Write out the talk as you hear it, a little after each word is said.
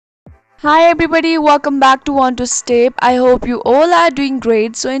Hi everybody, welcome back to Want to Step. I hope you all are doing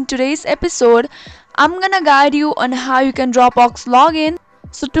great. So in today's episode, I'm gonna guide you on how you can Dropbox login.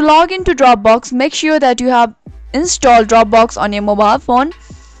 So to log into Dropbox, make sure that you have installed Dropbox on your mobile phone.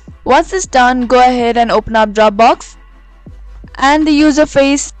 Once it's done, go ahead and open up Dropbox and the user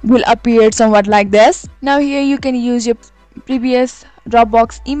face will appear somewhat like this. Now here you can use your previous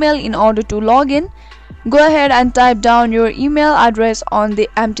Dropbox email in order to log in. Go ahead and type down your email address on the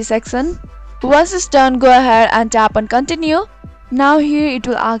empty section. Once it's done, go ahead and tap on continue. Now here it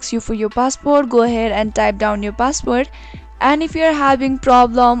will ask you for your password. Go ahead and type down your password. And if you're having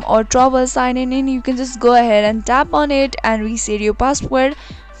problem or trouble signing in, you can just go ahead and tap on it and reset your password.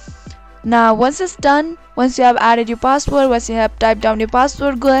 Now once it's done, once you have added your password, once you have typed down your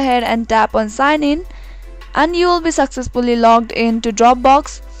password, go ahead and tap on sign in and you will be successfully logged into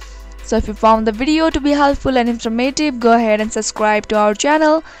Dropbox. So if you found the video to be helpful and informative, go ahead and subscribe to our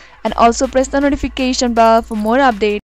channel and also press the notification bell for more updates.